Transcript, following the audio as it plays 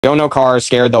Don't know cars,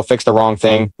 scared they'll fix the wrong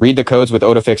thing? Read the codes with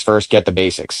OTOFIX first, get the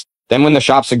basics. Then when the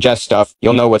shop suggests stuff,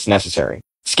 you'll know what's necessary.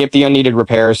 Skip the unneeded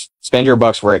repairs, spend your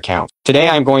bucks where it counts. Today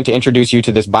I'm going to introduce you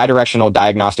to this bidirectional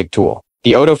diagnostic tool,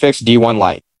 the OTOFIX D1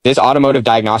 Lite. This automotive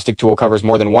diagnostic tool covers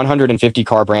more than 150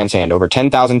 car brands and over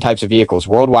 10,000 types of vehicles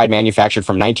worldwide manufactured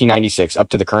from 1996 up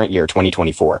to the current year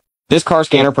 2024. This car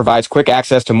scanner provides quick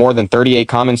access to more than 38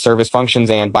 common service functions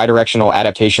and bidirectional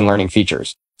adaptation learning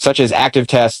features, such as active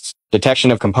tests,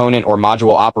 detection of component or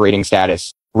module operating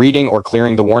status, reading or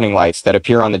clearing the warning lights that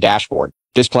appear on the dashboard,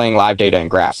 displaying live data and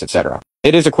graphs, etc.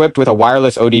 It is equipped with a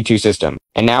wireless OD2 system,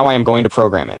 and now I am going to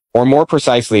program it. Or more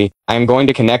precisely, I am going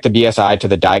to connect the BSI to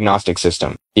the diagnostic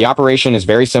system. The operation is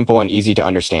very simple and easy to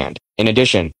understand. In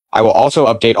addition, I will also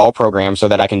update all programs so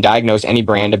that I can diagnose any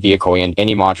brand of vehicle and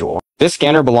any module. This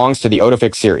scanner belongs to the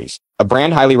OTOFIX series, a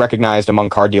brand highly recognized among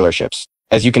car dealerships.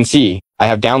 As you can see, I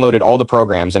have downloaded all the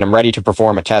programs and am ready to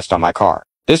perform a test on my car.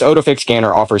 This OTOFIX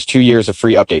scanner offers 2 years of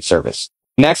free update service.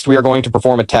 Next, we are going to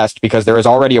perform a test because there is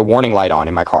already a warning light on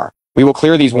in my car. We will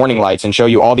clear these warning lights and show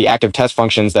you all the active test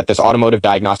functions that this automotive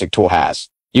diagnostic tool has.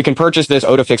 You can purchase this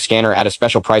OTOFIX scanner at a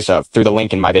special price through the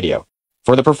link in my video.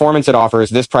 For the performance it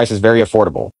offers, this price is very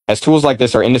affordable, as tools like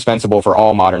this are indispensable for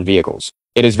all modern vehicles.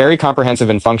 It is very comprehensive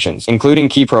in functions, including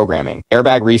key programming,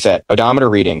 airbag reset, odometer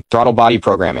reading, throttle body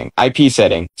programming, IP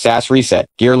setting, SAS reset,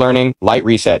 gear learning, light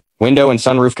reset, window and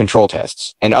sunroof control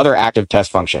tests, and other active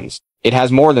test functions. It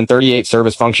has more than 38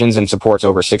 service functions and supports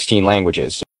over 16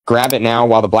 languages. Grab it now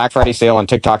while the Black Friday sale on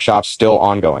TikTok shop's still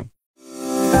ongoing.